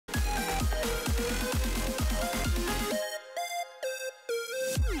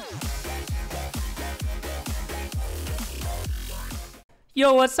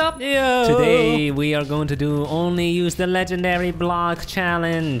Yo, what's up? Yo. Today we are going to do only use the legendary block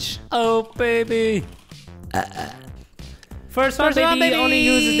challenge. Oh baby. First one, baby, only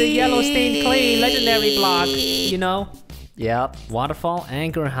uses the yellow stained clay legendary block. You know? Yep. Waterfall,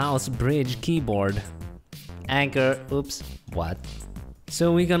 anchor, house, bridge, keyboard. Anchor. Oops. What?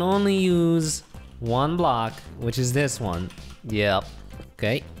 So we can only use one block, which is this one. Yep.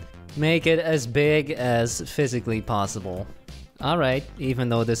 Okay. Make it as big as physically possible. Alright. Even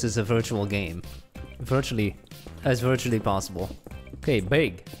though this is a virtual game. Virtually. As virtually possible. Okay,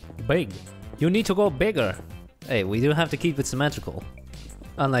 big. Big. You need to go bigger. Hey, we do have to keep it symmetrical.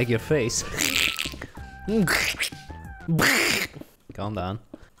 Unlike your face. Calm down.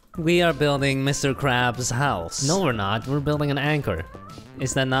 We are building Mr. Krabs' house. No, we're not. We're building an anchor.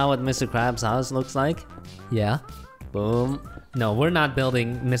 Is that not what Mr. Krabs' house looks like? Yeah. Boom. No, we're not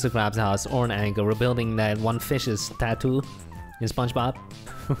building Mr. Krabs' house or an anchor. We're building that one fish's tattoo in SpongeBob.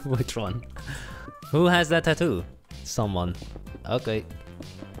 Which one? Who has that tattoo? Someone. Okay.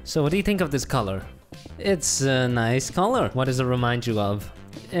 So what do you think of this color? It's a nice color. What does it remind you of?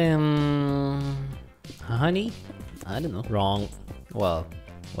 Honey? I don't know. Wrong. Well,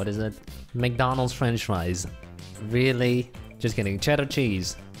 what is it? McDonald's French fries. Really? Just kidding. Cheddar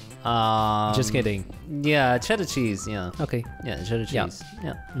cheese. Just kidding. Yeah, cheddar cheese, yeah. Okay. Yeah, cheddar Yeah. cheese.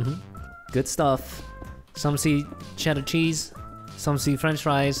 Yeah. Good stuff. Some see cheddar cheese, some see French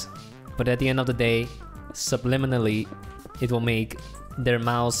fries, but at the end of the day, subliminally, it will make their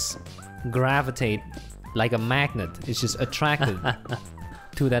mouths gravitate like a magnet. It's just attracted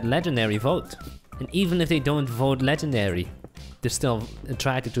to that legendary vote. And even if they don't vote legendary, they're still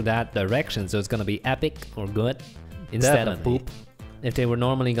attracted to that direction, so it's gonna be epic or good instead of Definitely. poop. If they were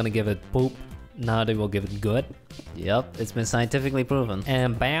normally gonna give it poop, now they will give it good. Yep, it's been scientifically proven.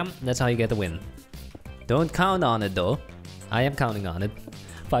 And bam, that's how you get the win. Don't count on it though. I am counting on it.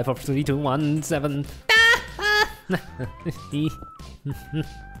 5, 4, 3, 2, 1, 7.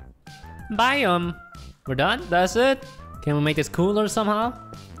 Biome. We're done? That's it? Can we make this cooler somehow?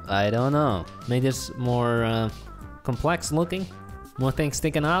 I don't know. Make this more complex looking? More things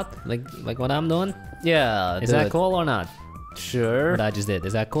sticking out? Like what I'm doing? Yeah, Is do that it. cool or not? Sure. What I just did.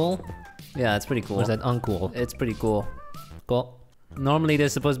 Is that cool? Yeah, it's pretty cool. Or is that uncool? It's pretty cool. Cool. Normally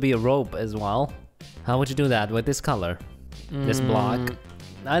there's supposed to be a rope as well. How would you do that with this color? This block?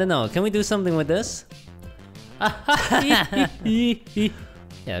 I don't know. Can we do something with this?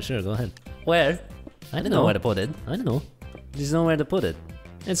 Yeah, sure, go ahead. Where? I don't know know where to put it. I don't know. There's nowhere to put it.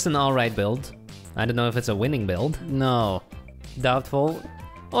 It's an alright build. I don't know if it's a winning build. No. Doubtful.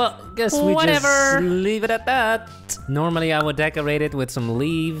 Well, guess we Whatever. just leave it at that. Normally I would decorate it with some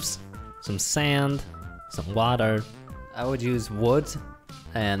leaves, some sand, some water. I would use wood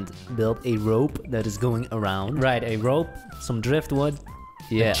and build a rope that is going around. Right, a rope, some driftwood,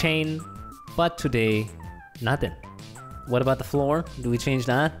 Yeah. a chain, but today, nothing. What about the floor? Do we change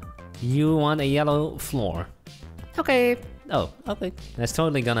that? You want a yellow floor. Okay. Oh, okay. That's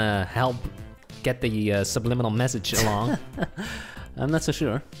totally gonna help get the subliminal message along. I'm not so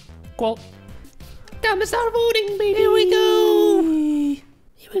sure. Cool. Time to start voting, baby. Here we go.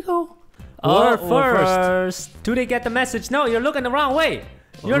 Here we go. Oh, We're first. Do they get the message? No, you're looking the wrong way.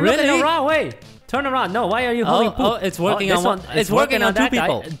 You're looking Really? the wrong way. Turn around. No, why are you holding poop? Oh, it's working this on one. It's working on two that guy.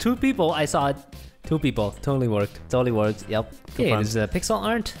 people. 2 people. I saw it. 2 people. Totally worked. Totally works. Yep. Okay, Confirmed. this is a pixel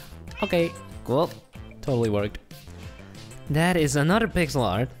art. Okay, Cool. totally worked. That is another pixel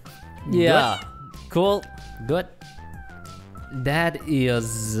art. Yeah. Cool. Good. That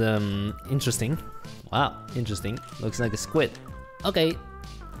is interesting. Wow. Interesting. Looks like a squid. Okay.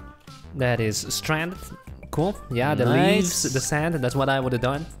 That is stranded. Cool. Yeah, the Nice. leaves, the sand. That's what I would have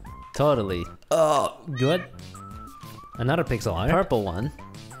done. Totally. Oh, good. Another pixel art. Purple one.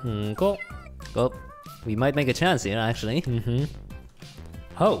 Cool. Well, we might make a chance here, actually.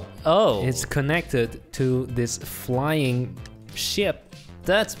 Oh, Oh. it's connected to this flying ship.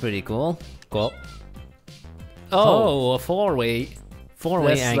 That's pretty cool. Cool. Oh. Oh, a four-way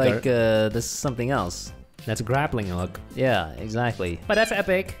That's anchor. like, this is something else. That's a grappling hook. Yeah, exactly. But that's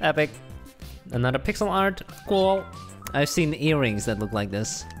epic. Epic. Another pixel art. Cool. I've seen earrings that look like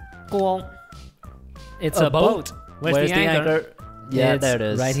this. Cool. It's A a boat. Where's the anchor? Yeah, It's there it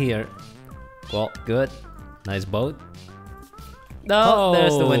is. right here. Cool. Good. Nice boat. No,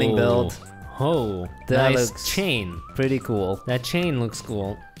 there's the winning build. Oh, That nice looks- chain. Pretty cool. That chain looks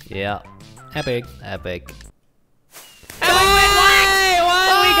cool. Yeah. Epic. Epic. And we win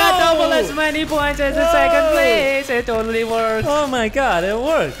one! We got double as many points as the second place. It totally works. Oh my god, it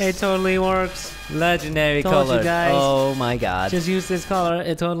works. It totally works. Legendary Told you color. guys. Oh my god. Just use this color.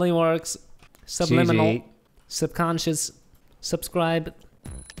 It totally works. Subliminal. GG. Subconscious. subscribe.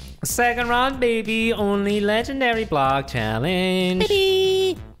 Second round, baby. Only legendary block challenge.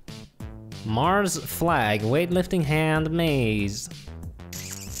 Baby. Mars flag, weightlifting hand maze.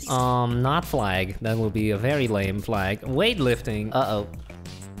 Not flag. That will be a very lame flag. Weightlifting. Uh-oh.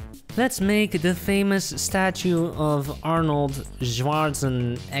 Let's make the famous statue of Arnold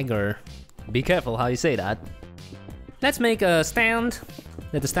Schwarzenegger. Be careful how you say that. Let's make a stand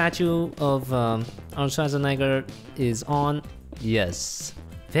that the statue of Arnold Schwarzenegger is on. Yes.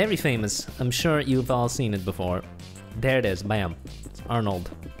 Very famous. I'm sure you've all seen it before. There it is. Bam. It's Arnold.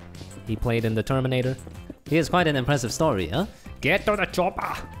 He played in The Terminator. He has quite an impressive story, huh? Get to the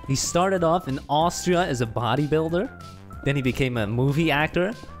chopper! He started off in Austria as a bodybuilder. Then he became a movie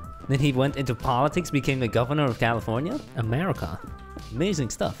actor. Then he went into politics, became the governor of California. America. Amazing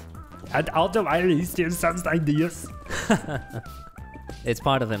stuff. And also I still some ideas. It's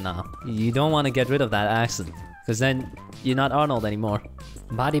part of him now. You don't want to get rid of that accent, because then you're not Arnold anymore.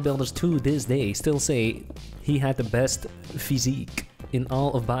 Bodybuilders to this day still say he had the best physique in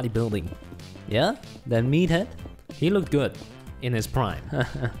all of bodybuilding. Yeah? That meathead? He looked good in his prime.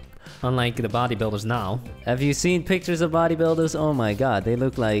 Unlike the bodybuilders now. Have you seen pictures of bodybuilders? Oh my god, they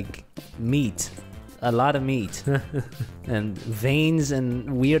look like meat. A lot of meat. And veins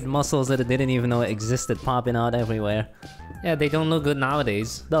and weird muscles that I didn't even know existed popping out everywhere. Yeah, they don't look good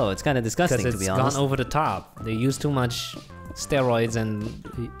nowadays. No, it's kind of disgusting to be honest. Because it's gone over the top. They use too much steroids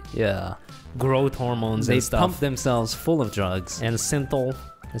and yeah, growth hormones they and stuff. pump themselves full of drugs. And synthol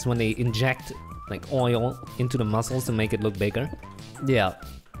is when they inject like oil into the muscles to make it look bigger. Yeah.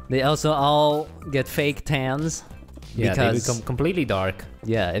 They also all get fake tans. Yeah, because, they become completely dark.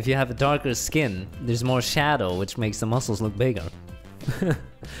 Yeah, if you have a darker skin, there's more shadow, which makes the muscles look bigger.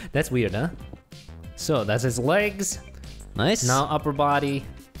 That's weird, huh? So that's his legs. Nice. Now upper body.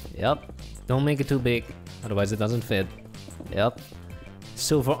 Yep. Don't make it too big, otherwise it doesn't fit. Yep.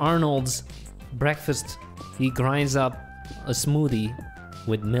 So for Arnold's breakfast, he grinds up a smoothie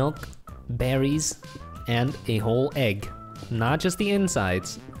with milk, berries, and a whole egg. Not just the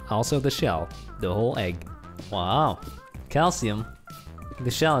insides, also the shell, the whole egg. Wow. Calcium.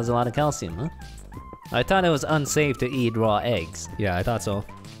 The shell has a lot of calcium, huh? I thought it was unsafe to eat raw eggs. Yeah, I thought so.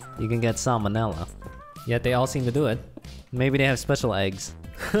 You can get salmonella. Yet they all seem to do it. Maybe they have special eggs.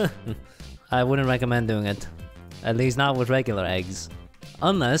 I wouldn't recommend doing it. At least not with regular eggs.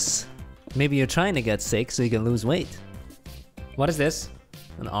 Unless, maybe you're trying to get sick so you can lose weight. What is this?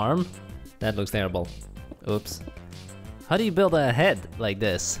 An arm? That looks terrible. Oops. How do you build a head like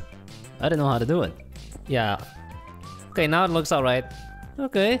this? I don't know how to do it. Yeah. Okay, now it looks alright.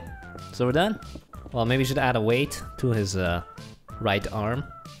 Okay. So we're done? Well, maybe you should add a weight to his right arm.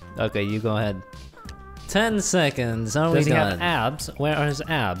 Okay, you go ahead. 10 seconds. Are we Does he done? have abs? Where are his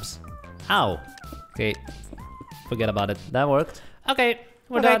abs? Ow. Okay. Forget about it. That worked. Okay,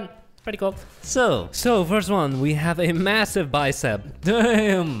 we're Okay. done. Pretty cool. So First one, we have a massive bicep.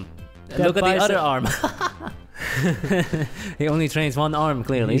 damn. Look at the bicep- other arm. He only trains one arm,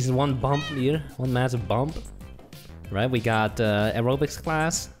 clearly. He's one bump here, one massive bump. Right, we got aerobics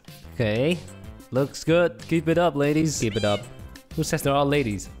class. Okay. Looks good. Keep it up, ladies. Keep it up. Who says they're all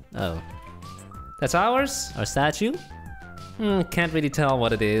ladies? Oh. That's ours? Our statue? Can't really tell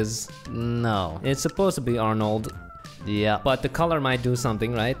what it is. No. It's supposed to be Arnold, Yeah. but the color might do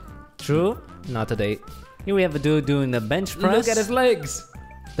something, right? True. Not today. Here we have a dude doing the bench press. Look at his legs!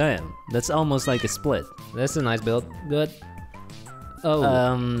 Damn. That's almost like a split. That's a nice build. Good. Oh.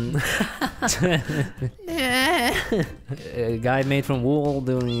 A guy made from wool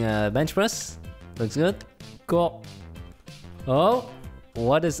doing bench press. Looks good. Cool. Oh,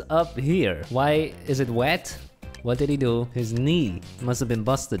 What is up here? why is it wet? What did he do? His knee must have been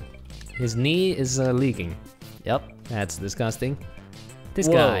busted. His knee is leaking. Yep. That's disgusting. This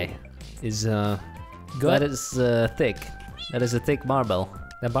Whoa. guy is good. That is thick. That is a thick barbell.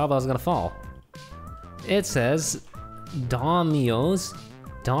 That barbell's gonna fall. It says Damios.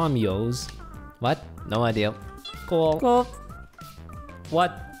 Damios. What? No idea. Cool. Cool.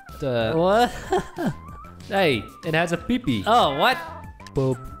 What the? What? Hey, it has a pee-pee. Oh, what?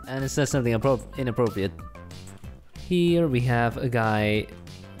 Boop. And it says something inappropriate. Here we have a guy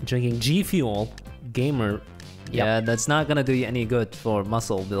drinking G Fuel gamer. Yeah, that's not gonna do you any good for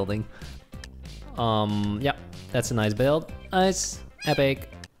muscle building. Yep, that's a nice build. Nice.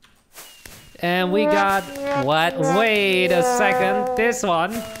 Epic. And we got what? Wait a second. This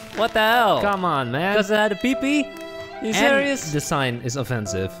one. What the hell? Come on, man. Because it had a pee-pee? You And serious? the sign is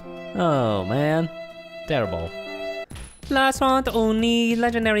offensive. Oh, man. Terrible. Last one, the only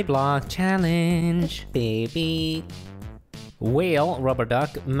legendary block challenge. Baby. Whale, rubber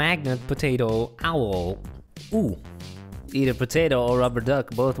duck, magnet, potato, owl. Ooh. Either potato or rubber duck,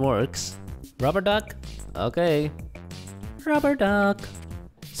 both works. Rubber duck? Okay. Rubber duck.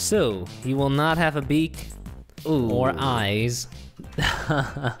 So, he will not have a beak or eyes.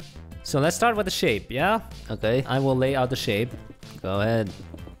 So let's start with the shape, yeah? Okay, I will lay out the shape. go ahead.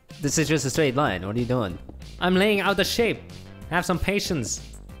 This is just a straight line. What are you doing? I'm laying out the shape. Have some patience.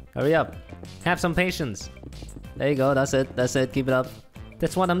 Hurry up. Have some patience. There you go. That's it. That's it. Keep it up.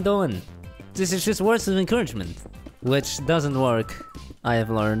 That's what I'm doing. This is just words of encouragement, which doesn't work. I have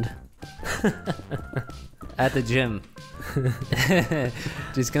learned. At the gym.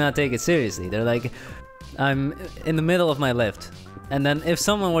 Just cannot take it seriously. They're like, I'm in the middle of my lift, and then if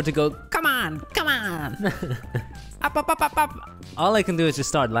someone were to go, come on, up, up, up, up, up, all I can do is just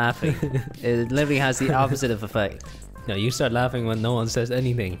start laughing. It literally has the opposite of effect. No, you start laughing when no one says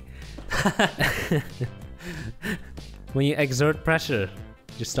anything. When you exert pressure,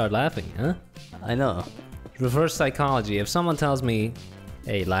 you start laughing, huh? I know. Reverse psychology. If someone tells me,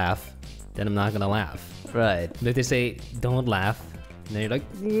 hey, laugh, then I'm not gonna laugh. Right. But if they say, don't laugh, then you're like,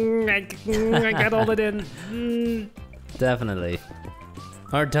 I can't hold it in. Definitely.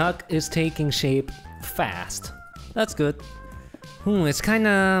 Our duck is taking shape fast. That's good. It's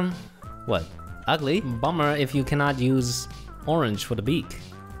kinda What? Ugly? bummer if you cannot use orange for the beak.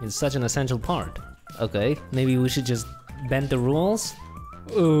 It's such an essential part. Okay. Maybe we should just bend the rules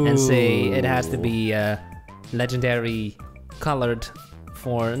and say it has to be legendary colored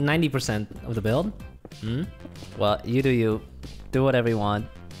for 90% of the build. Well, you do you. Do whatever you want.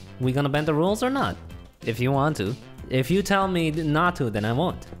 We gonna bend the rules or not? If you want to. If you tell me not to, then I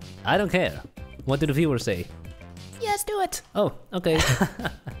won't. I don't care. What do the viewers say? Yes, do it. Oh, okay.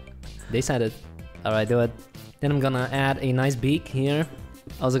 They said it. Alright, do it. Then I'm gonna add a nice beak here.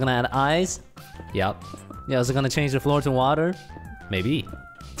 Also gonna add eyes. Yep, Yeah, also gonna change the floor to water. maybe.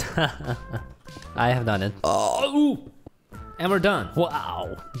 I have done it. Oh, and we're done.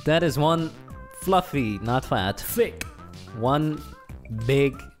 Wow. That is one fluffy, not fat, Thick. one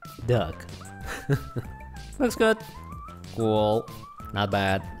big duck. Looks good. Cool. Not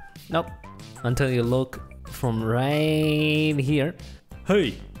bad. Nope. Until you look from right here.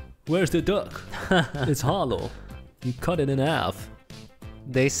 Hey, where's the duck? It's hollow. You cut it in half.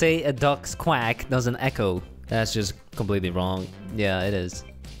 They say a duck's quack doesn't echo. That's just completely wrong. Yeah, it is.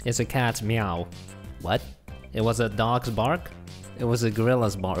 It's a cat's meow. What? It was a dog's bark? It was a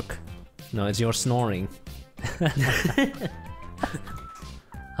gorilla's bark. No, it's your snoring.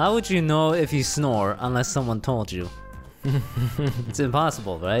 How would you know if you snore unless someone told you? It's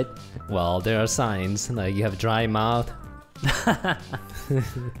impossible, right? Well, there are signs, like you have dry mouth.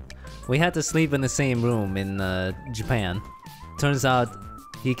 We had to sleep in the same room in Japan. Turns out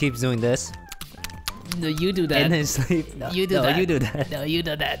he keeps doing this No, you do in his sleep. No, You do no, that. you do that. No, you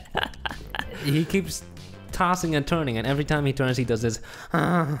do that. He keeps tossing and turning, and every time he turns, he does this.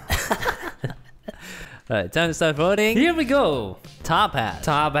 Alright, time to start voting. Here we go. Top hat.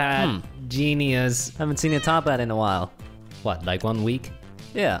 Top hat. Genius. Haven't seen a top hat in a while. What, like 1 week?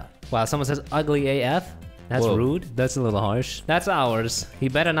 Yeah. Wow, someone says ugly AF? That's Whoa. rude. That's a little harsh. That's ours. He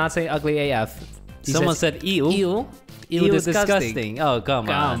better not say ugly AF. He Someone says, said ew. ew. Ew, disgusting. disgusting. Oh, come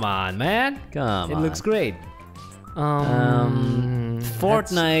on. Come on, man. Come It on. looks great.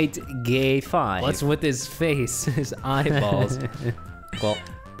 Fortnite Gay 5. What's with his face? His eyeballs. Cool.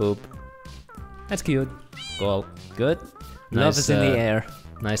 Boop. That's cute. Cool. Good. Nice, Love is in the air.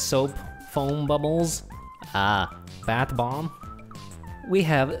 Nice soap, foam bubbles, Ah. bath bomb. We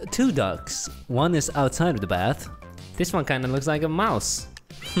have 2 ducks. One is outside of the bath. This one kind of looks like a mouse.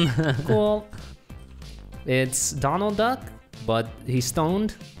 Cool. It's Donald Duck, but he's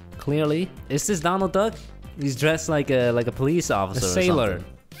stoned, clearly. Is this Donald Duck? He's dressed like a police A officer. sailor. Or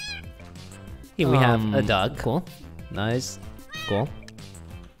something. Here we have a duck. Cool. Nice. Cool.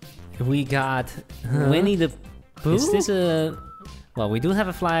 We got Winnie the Pooh. Is this a... Well, we do have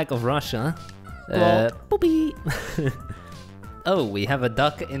a flag of Russia. Boopy. Oh, we have a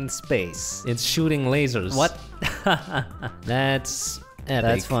duck in space. It's shooting lasers. What? That's epic.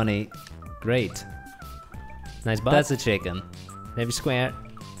 That's funny. Great. Nice butt. That's a chicken. Maybe square.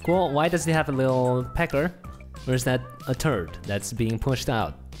 Cool. Why does he have a little pecker? Or is that a turd that's being pushed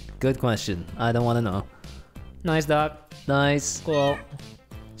out? Good question. I don't want to know. Nice duck. Nice. Cool.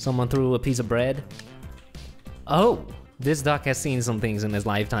 Someone threw a piece of bread. Oh, This duck has seen some things in his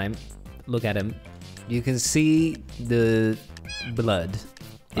lifetime. Look at him. you can see the blood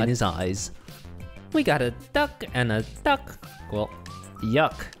in What? his eyes. We got a duck and a duck. Cool.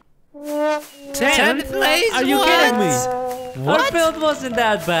 Yuck. 10th place? Are you kidding me? Our build wasn't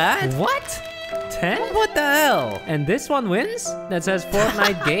that bad. What? 10? What the hell? And this one wins? That says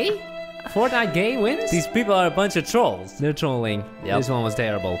Fortnite gay? Fortnite gay wins? These people are a bunch of trolls. They're trolling. Yep. This one was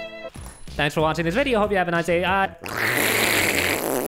terrible. Thanks for watching this video. Hope you have a nice day.